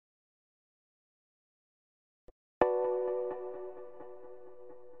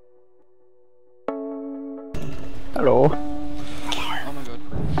Hello. Oh my god.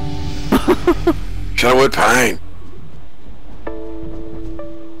 Shadowwood Pain.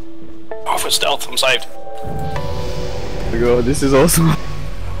 Oh, for stealth, I'm saved. Oh my god, this is awesome. I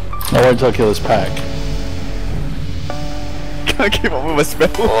won't until I kill this pack. Can't keep up with my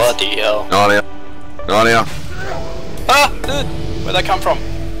spells. Bloody hell. Narnia. Narnia. Ah! Where'd that come from?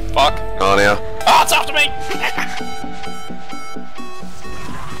 Fuck. Narnia. Ah, it's after me!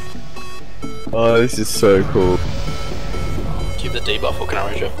 Oh, this is so cool. Keep the debuff or can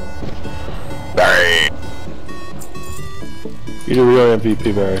I raise you? Barry. You're the real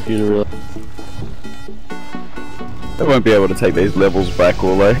MVP, Barry. You're the real. They won't be able to take these levels back,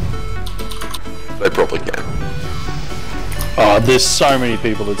 will they? They probably can. Oh, there's so many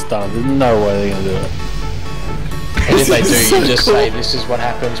people that's done. There's no way they're gonna do it. And if they do, So you just cool. say, this is what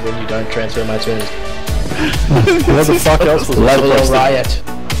happens when you don't transfer my turns. What the fuck else was Level supposed of to- riot.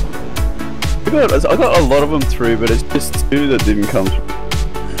 I got a lot of them through, but it's just 2 that didn't come through.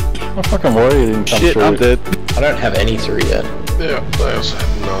 I fucking worry it didn't come Shit, through. I'm dead. I don't have any through yet. Yeah, I also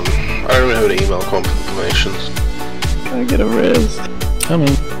have none. I don't even have any email confirmations. Can I get a res? I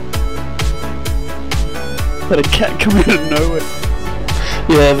mean, Let a cat come out of nowhere.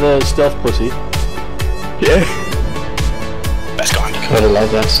 yeah, the stealth pussy. Yeah. Best kind. Kinda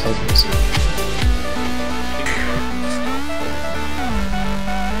love that stuff.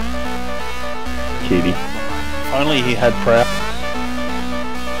 Kitty. Only he had proud.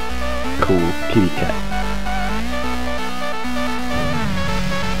 Cool. Kitty cat.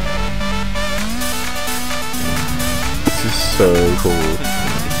 This is so cool.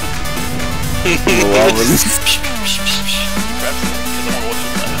 I'm loving this.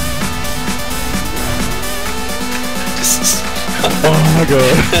 Oh my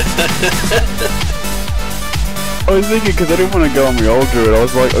god. I was thinking, because I didn't want to go on my old druid, I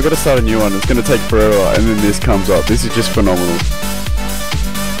was like, I gotta start a new one, it's gonna take forever, and then this comes up. This is just phenomenal.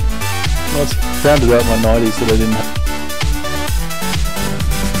 I found it out in my 90s that I didn't have.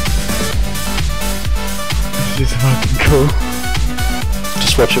 This is fucking cool.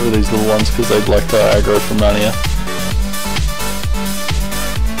 Just watch it with these little ones because they'd like to aggro from Narnia.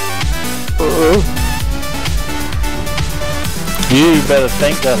 You better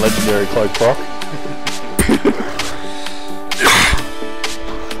thank that legendary cloak, Proc.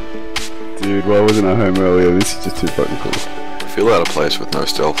 Dude, why wasn't I home earlier? This is just too fucking cool. I feel out of place with no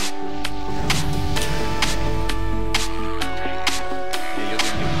stealth.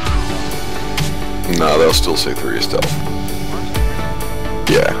 No, they'll still see through your stealth.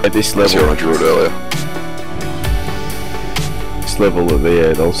 Yeah. At this As you're on level, a druid earlier. this level of the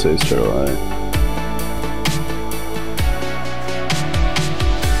air, they'll see straight away.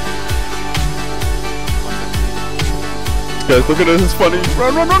 Guys, look at this, it's funny.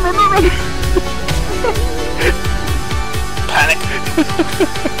 Run, run, run, run, run, run! Panic.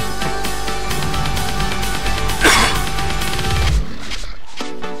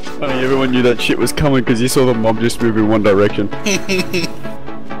 Funny, everyone knew that shit was coming because you saw the mob just move in one direction.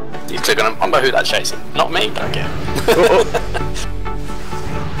 You click on him. I know who that's chasing. Not me, don't care.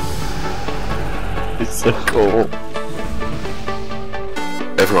 It's so cool.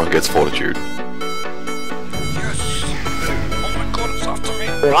 Everyone gets fortitude. Oh my god, it's after me.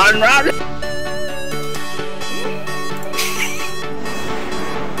 Run, run!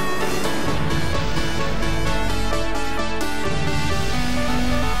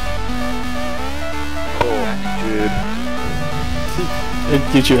 Dude.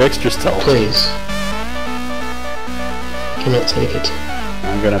 It gives you extra stealth. Please. Cannot take it.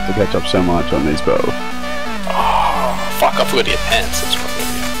 I'm gonna have to catch up so much on these bows. Oh, fuck, I forgot to get pants. That's what I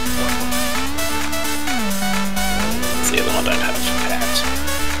It's the other one I don't have pants.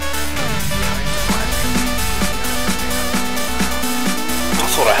 I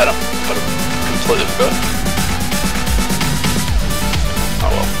thought I had them, but I completely forgot. Oh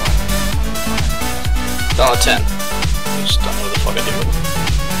well. $10. I just don't know what the fuck I did with it.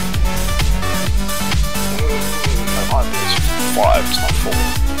 It's 5, it's not 4.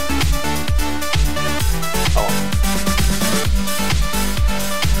 Oh well.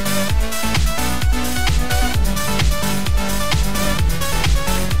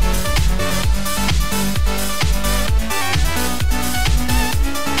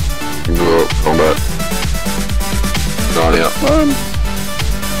 Go, combat. Narnia. Run!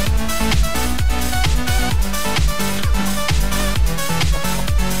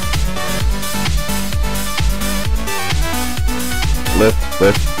 Left,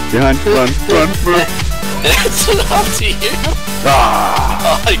 left, behind, run, run, move! It's up to you!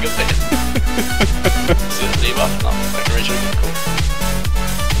 Ah! Oh, you got that. See the debuff? No, I can reach it again, cool.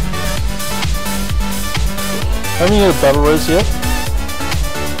 Haven't you got a battle res yet?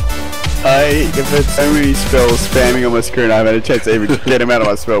 I've had so many spells spamming on my screen I haven't had a chance to even get them out of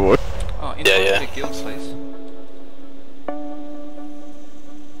my spellboard. Oh, Yeah, yeah. the guild space.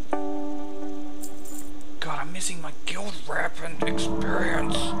 God, I'm missing my guild rep and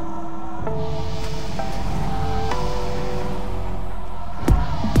experience.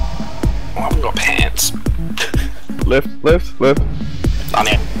 Oh, I haven't got pants. Left. On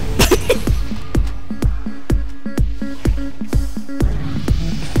it.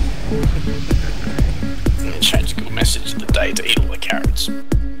 Change the good message of the day to eat all the carrots.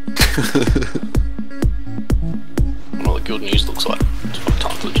 What all the guild news looks like. It's what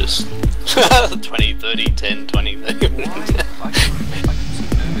time to just 20, 30, 10, 20, 30 I can see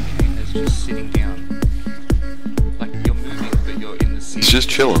Novocaine is just sitting down. Like, you're moving, but you're in the seat. He's just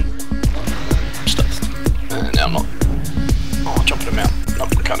chilling. stuff. Now I'm not. Oh, I'm jumping him out. No, I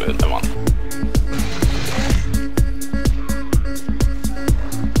can't do that one.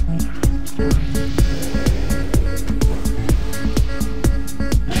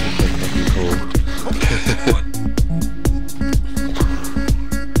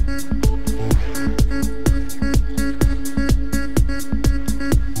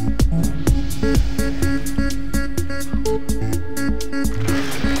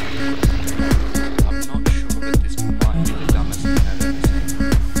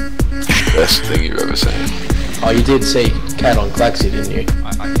 Best thing you've ever seen. Oh, you did see Cat on Klaxi, didn't you?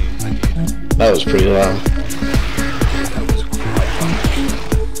 I did. That was pretty loud. That was quite fun.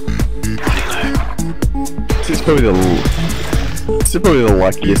 This is probably the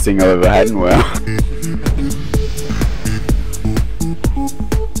luckiest thing I've ever had in WoW.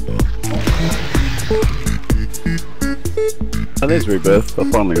 Oh, there's Rebirth. I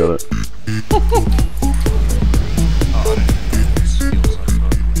finally got it.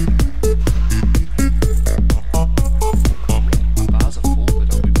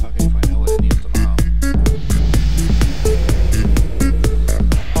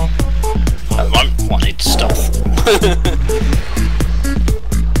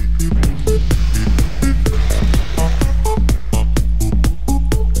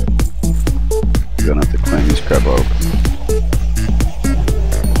 You're gonna have to clean this crap up.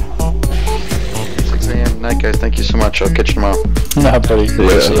 6 AM. Night guys, thank you so much. I'll catch you tomorrow. Nah, buddy.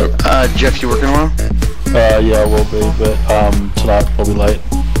 Jeff, you working tomorrow? Yeah, I will be, but tonight I'll be late.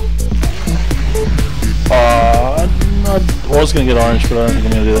 I was gonna get orange, but I don't think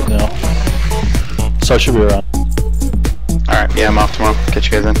I'm gonna do that now. So I should be around. Alright, yeah, I'm off tomorrow. Catch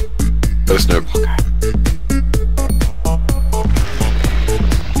you guys then. Let us know.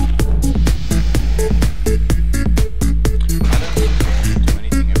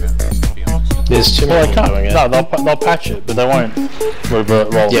 There's too Well, many they doing it. can't. No, they'll patch it, but they won't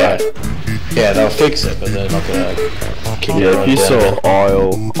roll Yeah. back. Yeah, they'll fix it, but they're not gonna kick it Yeah, if right you down. saw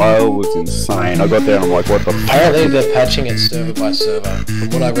Isle was insane. I got there and I'm like, what the fuck? Apparently they're patching it server by server. From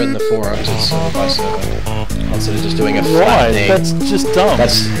what I read in the forums, it's server by server. Instead of just doing a flat Why? thing. That's just dumb.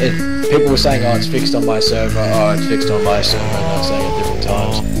 That's it. People were saying, oh, it's fixed on my server, oh, it's fixed on my server, and they're saying it different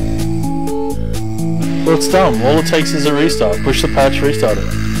times. Well, it's dumb. All it takes is a restart. Push the patch, restart it.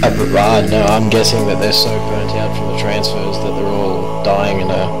 No, I'm guessing that they're so burnt out from the transfers that they're all dying in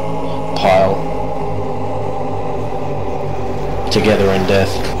a pile. Together in death.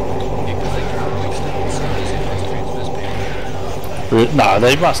 Nah,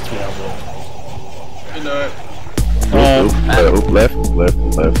 they must be able to. You know it. Left.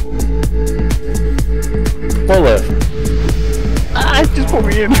 What left? Ah, just put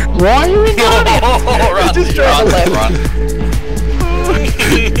me in. Why are you in Oh, run, just run, run.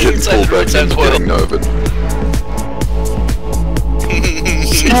 Get pulled back into getting Nova.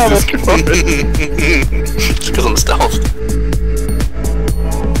 Jesus Christ. It's because I'm stealth.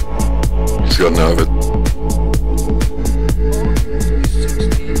 He's got Nova.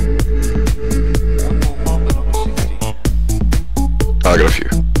 I got a few.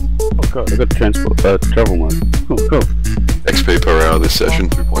 Oh god, I got travel mode. Cool. XP per hour this session,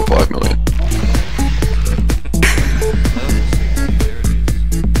 3.5 million.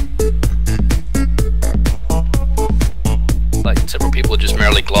 Like, several people are just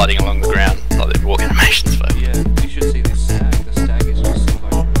merrily gliding along the ground, like they're walking animations, but Yeah, you should see this stag. The stag is just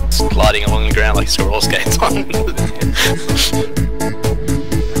like... it's gliding along the ground like it's got roller skates on.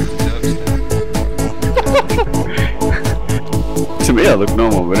 To me, I look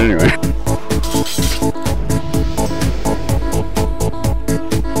normal, but anyway.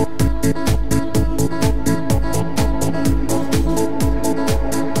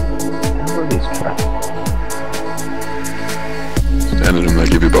 How are these traps? Standard and they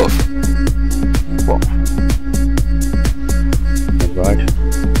give you buff. What?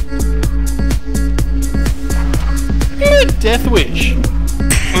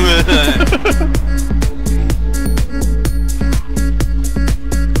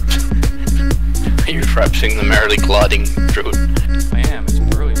 Are you frapsing the merrily gliding druid? I am, it's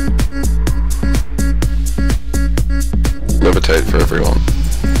brilliant. Levitate for everyone.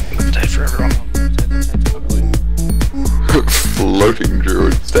 Levitate for everyone. Levitate's ugly. Floating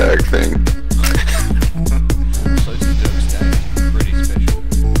druid stag thing. Floating Dirk Stag is pretty special.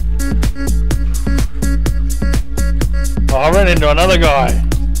 Oh, I ran into another guy.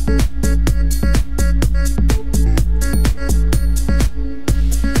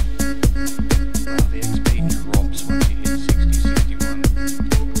 The XP drops once you hit 60, 61.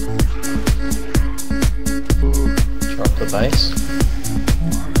 Drop the base.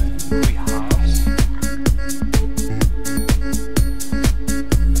 Probably halves.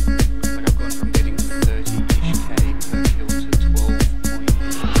 Like I've gone from getting 30-ish K per kill to 12.8.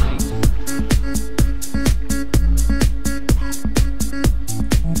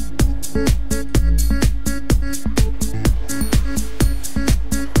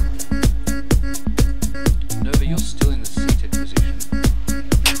 Nova, you're still in the seated position.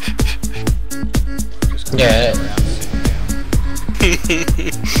 Just Yeah. around sitting down.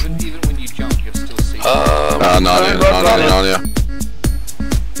 Even when you jump, you're still seated. Narnia.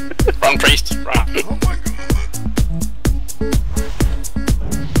 Run, priest, run. Oh my god.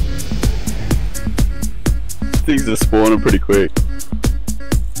 Things are spawning pretty quick.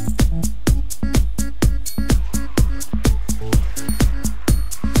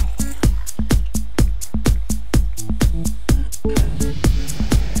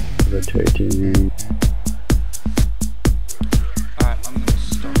 Rotating. Alright, I'm gonna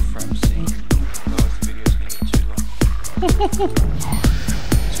stop frapsing. Otherwise the video's gonna get too long.